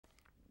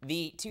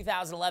The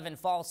 2011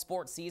 fall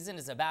sports season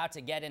is about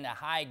to get into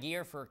high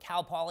gear for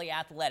Cal Poly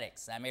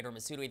athletics. I'm Andrew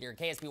Masuda with your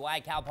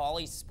KSBY Cal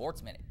Poly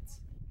Sports Minutes.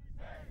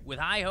 With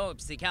high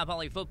hopes, the Cal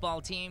Poly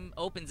football team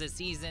opens the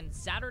season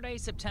Saturday,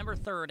 September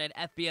 3rd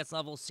at FBS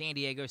level San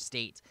Diego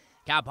State.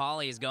 Cal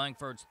Poly is going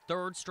for its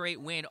third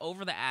straight win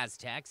over the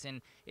Aztecs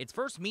and its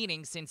first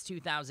meeting since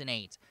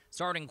 2008.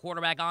 Starting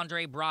quarterback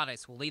Andre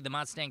Broadus will lead the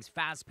Mustangs'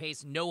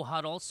 fast-paced,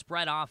 no-huddle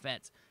spread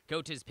offense.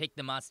 Coaches picked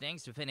the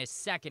Mustangs to finish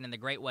second in the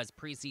Great West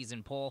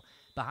preseason poll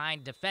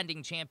behind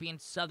defending champion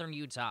Southern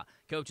Utah.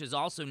 Coaches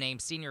also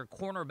named senior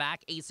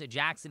cornerback Asa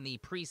Jackson the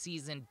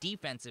preseason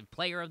Defensive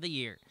Player of the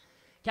Year.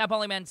 Cal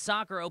Poly men's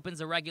soccer opens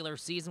the regular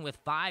season with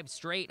 5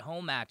 straight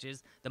home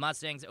matches. The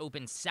Mustangs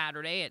open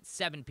Saturday at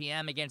 7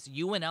 p.m. against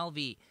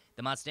UNLV.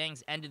 The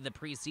Mustangs ended the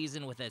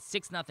preseason with a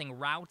 6-0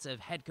 rout of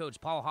head coach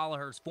Paul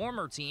Holliher's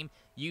former team,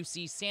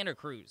 UC Santa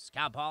Cruz.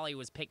 Cal Poly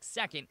was picked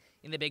second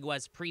in the Big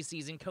West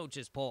preseason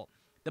coaches poll.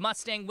 The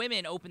Mustang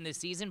women opened the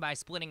season by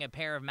splitting a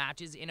pair of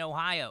matches in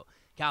Ohio.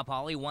 Cal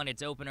Poly won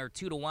its opener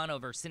 2-1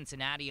 over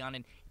Cincinnati on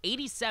an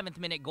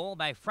 87th-minute goal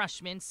by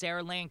freshman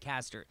Sarah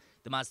Lancaster.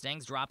 The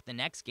Mustangs dropped the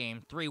next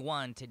game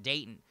 3-1 to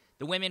Dayton.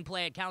 The women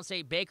play at Cal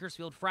State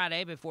Bakersfield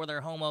Friday before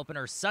their home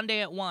opener Sunday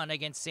at 1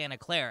 against Santa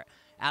Clara.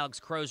 Alex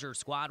Crozier's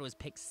squad was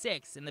picked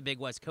 6th in the Big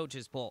West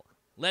coaches poll.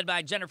 Led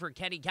by Jennifer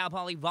Ketty, Cal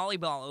Poly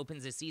volleyball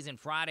opens the season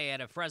Friday at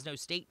a Fresno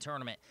State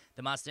tournament.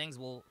 The Mustangs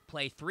will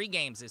play 3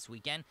 games this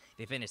weekend.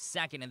 They finished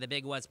second in the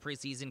Big West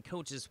preseason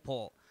coaches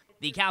poll.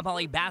 The Cal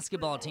Poly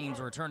basketball teams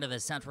return to the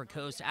Central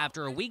Coast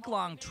after a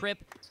week-long trip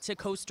to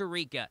Costa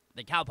Rica.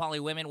 The Cal Poly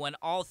women won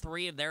all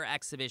 3 of their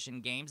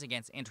exhibition games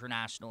against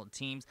international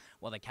teams,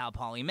 while the Cal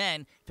Poly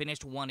men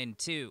finished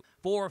 1-2.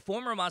 4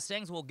 former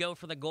Mustangs will go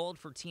for the gold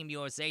for Team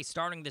USA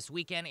starting this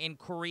weekend in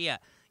Korea.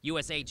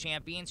 USA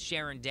champions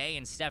Sharon Day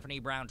and Stephanie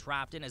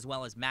Brown-Trafton, as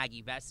well as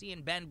Maggie Vesey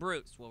and Ben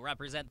Bruce, will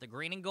represent the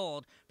green and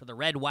gold for the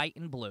red, white,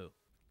 and blue.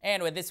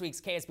 And with this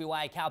week's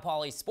KSBY Cal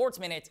Poly Sports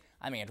Minute,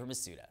 I'm Andrew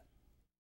Masuda.